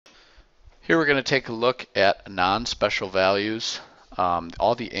Here we're going to take a look at non-special values,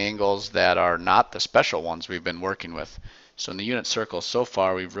 all the angles that are not the special ones we've been working with. So in the unit circle so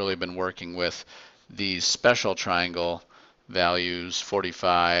far, we've really been working with these special triangle values,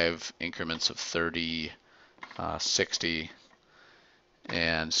 45, increments of 30, 60,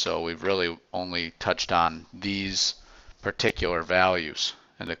 and so we've really only touched on these particular values.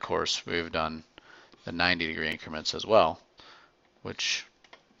 And of course, we've done the 90-degree increments as well, which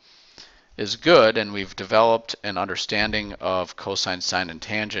is good, and we've developed an understanding of cosine, sine, and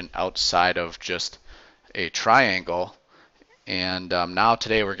tangent outside of just a triangle. And now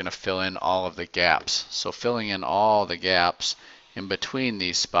today we're going to fill in all of the gaps. So filling in all the gaps in between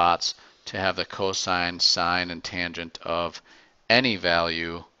these spots to have the cosine, sine, and tangent of any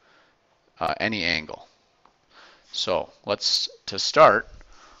value, any angle. So to start,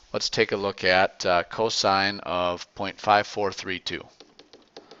 let's take a look at cosine of 0.5432.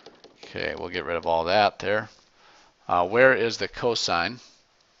 Okay, we'll get rid of all that there. Where is the cosine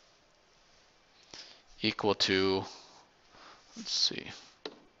equal to, let's see,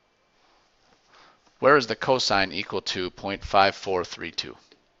 where is the cosine equal to 0.5432?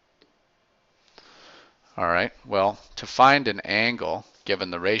 All right, well, to find an angle,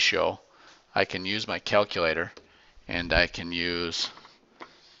 given the ratio, I can use my calculator, and I can use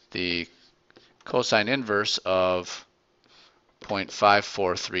the cosine inverse of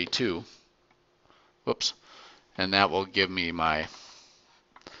 0.5432. Whoops. And that will give me my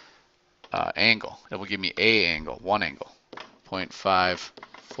angle. It will give me a angle, one angle,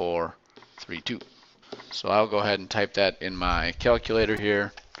 0.5432. So I'll go ahead and type that in my calculator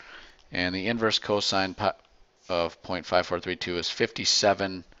here. And the inverse cosine of 0.5432 is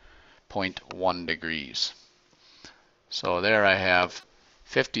 57.1 degrees. So there I have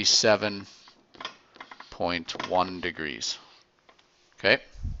 57.1 degrees. Okay.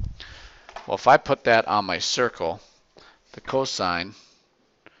 Well, if I put that on my circle, the cosine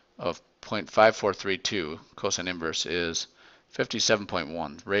of 0.5432, cosine inverse, is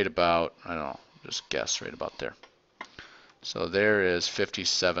 57.1, right about, I don't know, just guess, right about there. So there is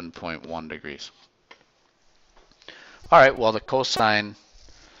 57.1 degrees. All right, well, the cosine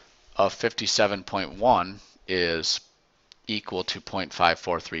of 57.1 is equal to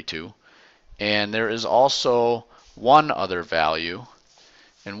 0.5432. And there is also one other value,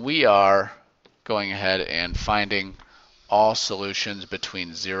 and we are going ahead and finding all solutions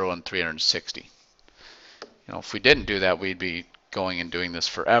between 0 and 360. If we didn't do that, we'd be going and doing this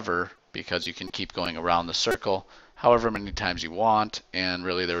forever, because you can keep going around the circle however many times you want, and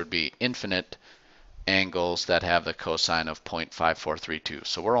really there would be infinite angles that have the cosine of 0.5432.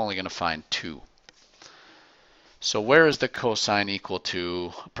 So we're only going to find two. So where is the cosine equal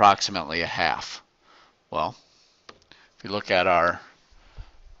to approximately a half? Well, if you look at our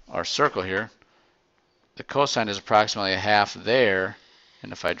circle here, the cosine is approximately a half there,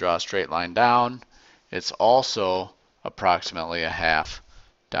 and if I draw a straight line down, it's also approximately a half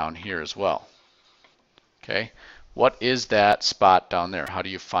down here as well. Okay, what is that spot down there? How do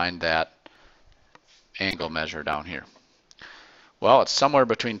you find that angle measure down here? Well, it's somewhere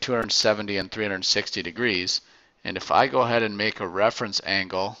between 270 and 360 degrees, and if I go ahead and make a reference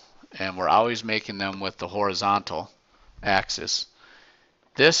angle, and we're always making them with the horizontal axis,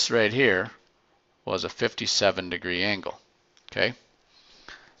 this right here was a 57-degree angle, okay?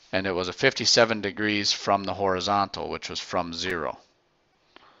 And it was a 57 degrees from the horizontal, which was from 0.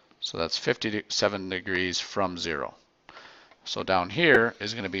 So that's 57 degrees from 0. So down here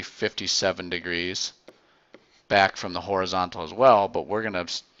is going to be 57 degrees back from the horizontal as well, but we're going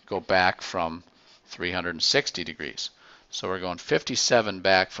to go back from 360 degrees. So we're going 57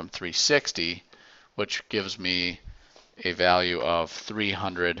 back from 360, which gives me a value of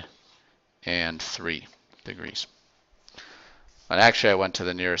 303 degrees. And actually I went to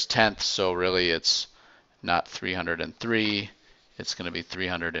the nearest tenth, so really it's not 303, it's going to be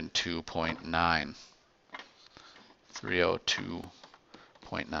 302.9.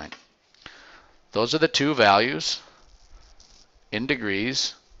 302.9. Those are the two values in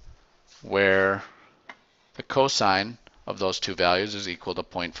degrees where the cosine of those two values is equal to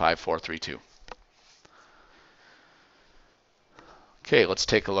 0.5432. Okay, let's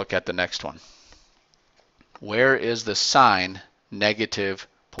take a look at the next one. Where is the sine negative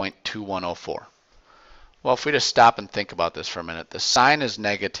 0.2104? Well, if we just stop and think about this for a minute, the sine is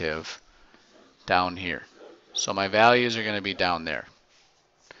negative down here. So my values are going to be down there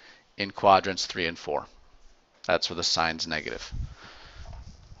in quadrants 3 and 4. That's where the sine's negative.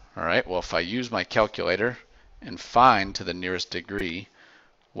 All right, well, if I use my calculator and find to the nearest degree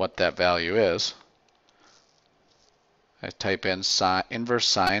what that value is, I type in inverse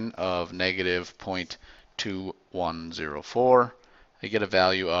sine of negative 0.2104. I get a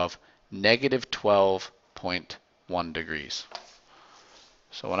value of negative 12.1 degrees.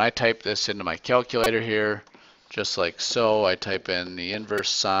 So when I type this into my calculator here, just like so, I type in the inverse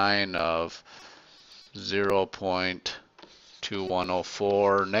sine of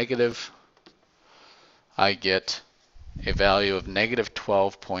 0.2104 negative, I get a value of negative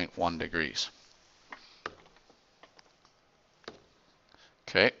 12.1 degrees.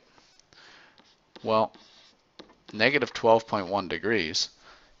 Okay, well, negative 12.1 degrees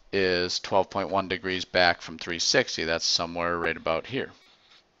is 12.1 degrees back from 360. That's somewhere right about here.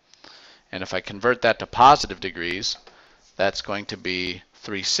 And if I convert that to positive degrees, that's going to be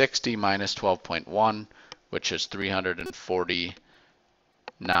 360 minus 12.1, which is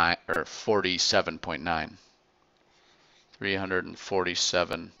 349 or 47.9.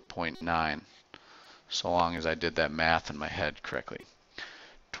 347.9, so long as I did that math in my head correctly.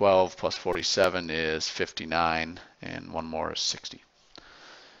 12 plus 47 is 59, and one more is 60.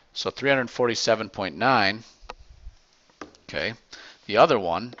 So 347.9, okay. The other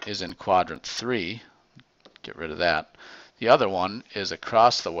one is in quadrant 3. Get rid of that. The other one is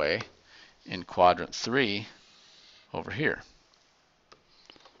across the way in quadrant 3 over here.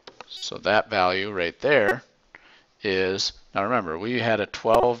 So that value right there is, now remember, we had a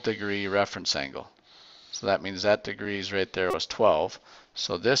 12-degree reference angle. So that means that degrees right there was 12.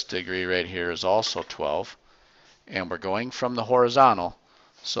 So this degree right here is also 12. And we're going from the horizontal.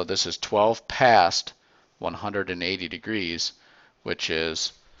 So this is 12 past 180 degrees, which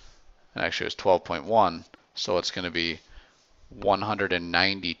is, actually it's 12.1. So it's going to be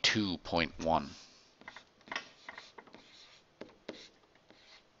 192.1.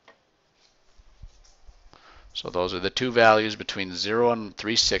 So those are the two values between 0 and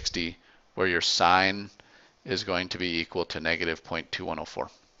 360 where your sine is going to be equal to negative 0.2104.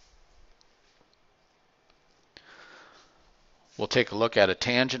 We'll take a look at a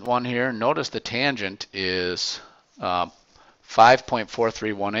tangent one here. Notice the tangent is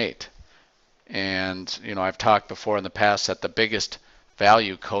 5.4318. And I've talked before in the past that the biggest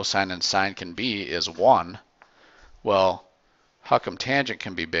value cosine and sine can be is 1. Well, how come tangent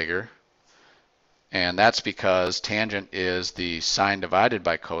can be bigger? And that's because tangent is the sine divided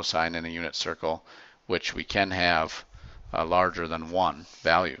by cosine in a unit circle, which we can have larger than 1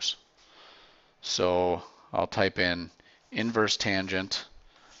 values. So I'll type in inverse tangent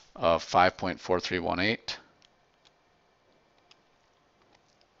of 5.4318.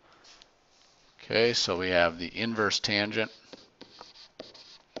 Okay, so we have the inverse tangent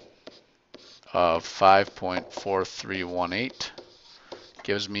of 5.4318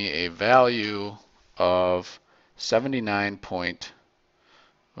 gives me a value of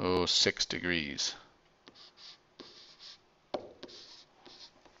 79.06 degrees.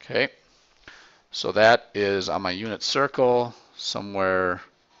 Okay, so that is on my unit circle somewhere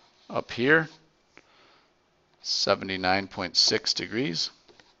up here, 79.6 degrees.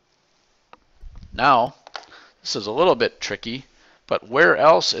 Now, this is a little bit tricky, but where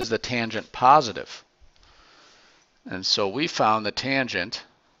else is the tangent positive? And so we found the tangent,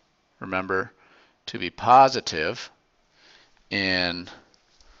 remember, to be positive in,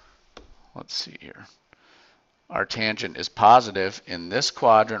 let's see here, our tangent is positive in this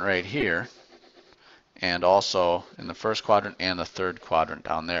quadrant right here, and also in the first quadrant and the third quadrant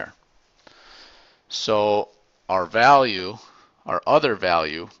down there. So our value, our other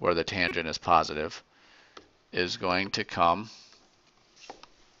value where the tangent is positive, is going to come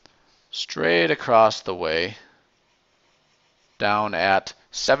straight across the way down at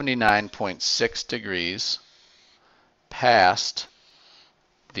 79.6 degrees past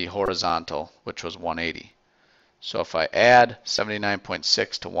the horizontal, which was 180. So if I add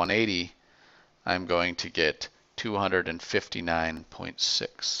 79.6 to 180, I'm going to get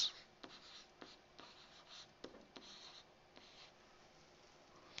 259.6.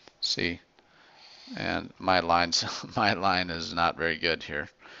 See, and my line is not very good here,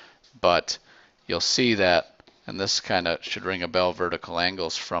 but you'll see that, and this kind of should ring a bell, vertical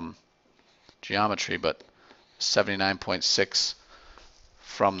angles from geometry, but 79.6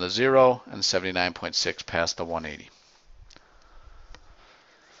 from the 0 and 79.6 past the 180.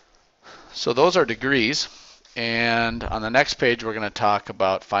 So those are degrees, and on the next page we're going to talk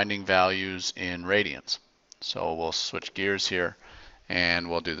about finding values in radians. So we'll switch gears here and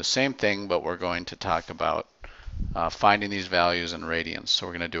we'll do the same thing, but we're going to talk about finding these values in radians. So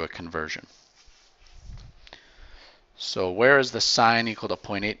we're going to do a conversion. So where is the sine equal to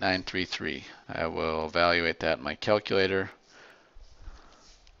 0.8933? I will evaluate that in my calculator.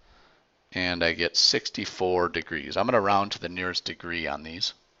 and I get 64 degrees. I'm going to round to the nearest degree on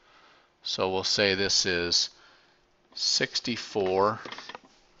these. So we'll say this is 64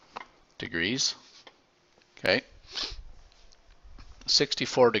 degrees. Okay.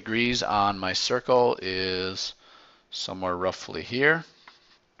 64 degrees on my circle is somewhere roughly here.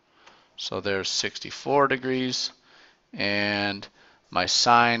 So there's 64 degrees, and my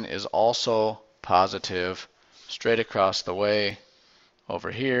sine is also positive straight across the way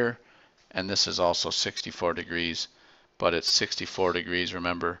over here, and this is also 64 degrees, but it's 64 degrees,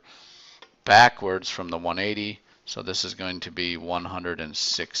 remember, backwards from the 180, so this is going to be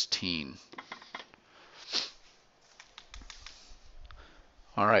 116.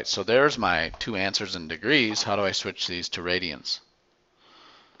 All right, so there's my two answers in degrees. How do I switch these to radians?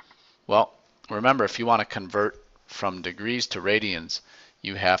 Well, remember, if you want to convert from degrees to radians,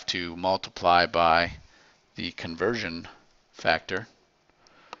 you have to multiply by the conversion factor.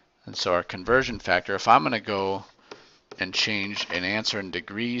 And so our conversion factor, if I'm going to go and change an answer in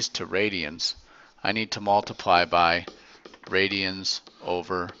degrees to radians, I need to multiply by radians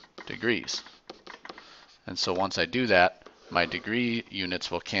over degrees. And so once I do that, my degree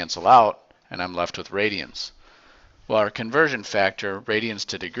units will cancel out, and I'm left with radians. Well, our conversion factor, radians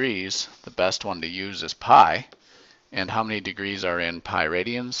to degrees, the best one to use is pi. And how many degrees are in pi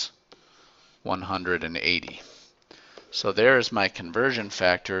radians? 180. So there's my conversion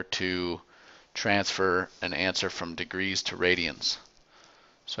factor to transfer an answer from degrees to radians.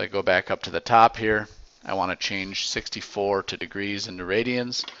 So I go back up to the top here. I want to change 64 to degrees into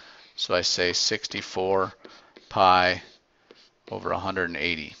radians. So I say 64 pi over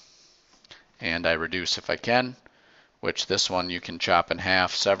 180. And I reduce if I can, which this one you can chop in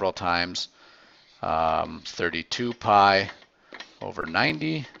half several times. 32 pi over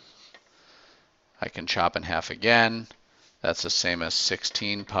 90. I can chop in half again. That's the same as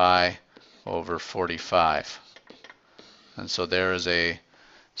 16 pi over 45. And so there is a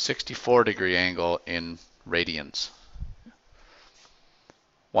 64 degree angle in radians.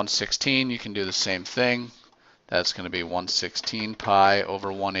 116, you can do the same thing. That's going to be 116 pi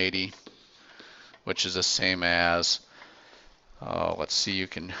over 180, which is the same as, let's see, you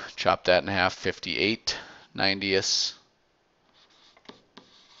can chop that in half, 58 90ths.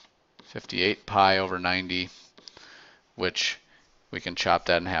 58 pi over 90, which we can chop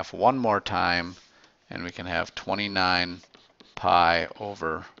that in half one more time, and we can have 29 pi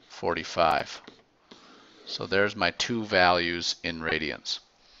over 45. So there's my two values in radians.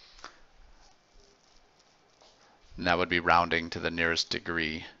 And that would be rounding to the nearest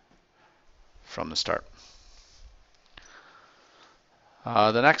degree from the start.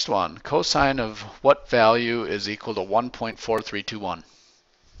 The next one, cosine of what value is equal to 1.4321?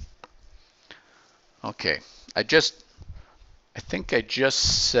 Okay, I think I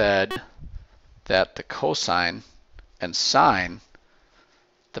just said that the cosine and sine,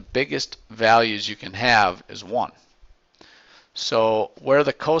 the biggest values you can have is 1. So where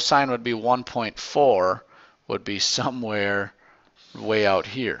the cosine would be 1.4 would be somewhere way out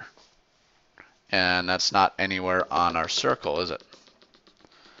here. And that's not anywhere on our circle, is it?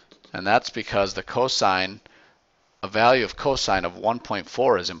 And that's because the cosine, a value of cosine of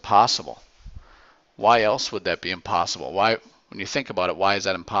 1.4 is impossible. Why else would that be impossible? Why, when you think about it, why is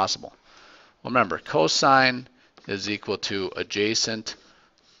that impossible? Well, remember, cosine is equal to adjacent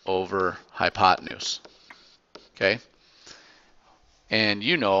over hypotenuse. Okay? And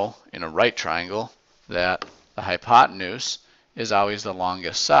you know, in a right triangle, that the hypotenuse is always the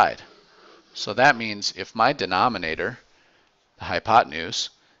longest side. So that means if my denominator, the hypotenuse,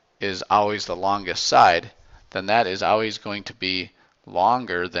 is always the longest side, then that is always going to be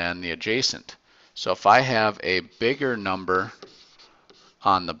longer than the adjacent. So if I have a bigger number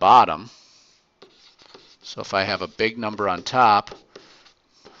on the bottom, so if I have a big number on top,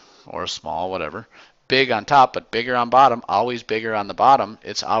 or a small, whatever, big on top but bigger on bottom, always bigger on the bottom,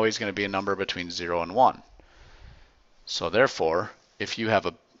 it's always going to be a number between 0 and 1. So therefore, if you have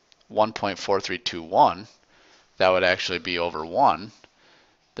a 1.4321, that would actually be over 1.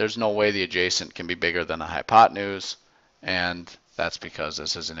 There's no way the adjacent can be bigger than the hypotenuse, and that's because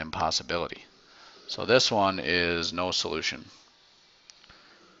this is an impossibility. So this one is no solution.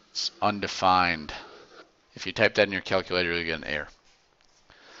 It's undefined. If you type that in your calculator, you'll get an error.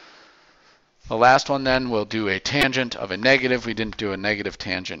 The last one then, we'll do a tangent of a negative. We didn't do a negative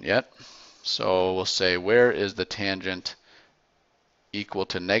tangent yet. So we'll say, where is the tangent equal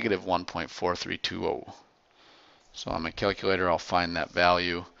to negative 1.4320? So on my calculator, I'll find that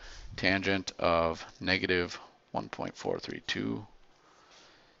value. Tangent of negative 1.432,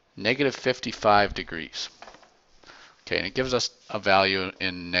 negative 55 degrees. Okay, and it gives us a value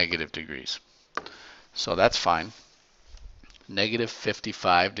in negative degrees. So that's fine. Negative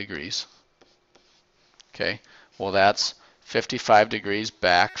 55 degrees. Okay, well that's 55 degrees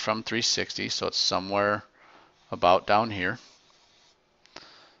back from 360, so it's somewhere about down here.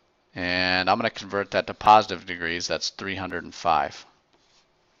 And I'm going to convert that to positive degrees. That's 305.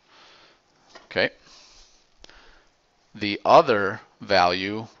 Okay. The other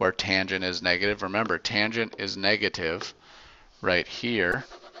value where tangent is negative, remember tangent is negative right here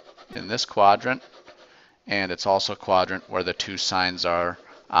in this quadrant, and it's also a quadrant where the two signs are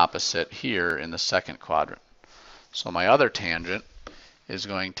opposite here in the second quadrant. So my other tangent is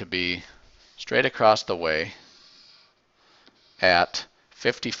going to be straight across the way at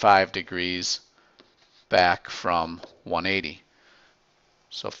 55 degrees back from 180.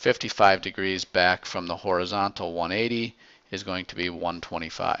 So 55 degrees back from the horizontal 180 is going to be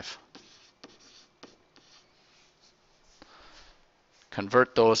 125.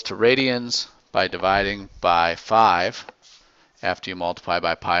 Convert those to radians by dividing by 5 after you multiply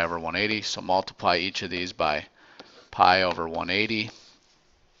by pi over 180. So multiply each of these by pi over 180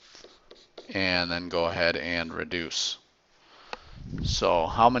 and then go ahead and reduce. So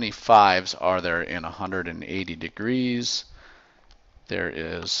how many 5s are there in 180 degrees? There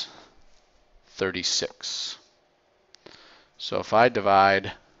is 36. So if I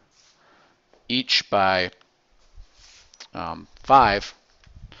divide each by 5,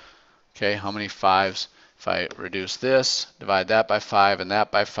 okay, how many 5s? If I reduce this, divide that by 5 and that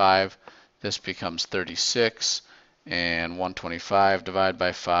by 5, this becomes 36, and 125 divided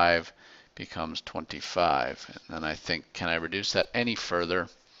by 5 becomes 25. And then I think, can I reduce that any further?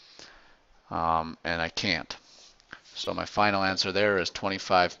 And I can't. So my final answer there is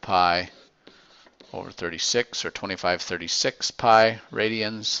 25 pi over 36, or 2536 pi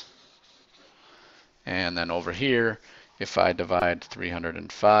radians. And then over here, if I divide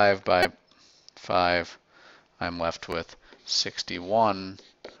 305 by 5, I'm left with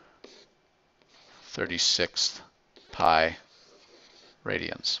 61/36 pi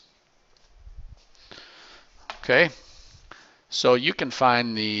radians. Okay, so you can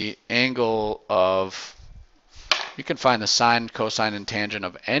find the angle of, you can find the sine, cosine, and tangent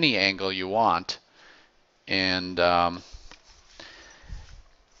of any angle you want, and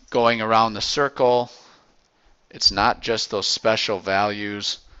going around the circle, it's not just those special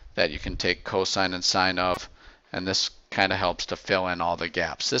values that you can take cosine and sine of, and this kind of helps to fill in all the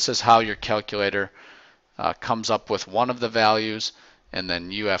gaps. This is how your calculator comes up with one of the values, and then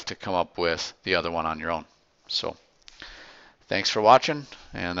you have to come up with the other one on your own. So thanks for watching,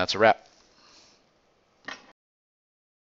 and that's a wrap.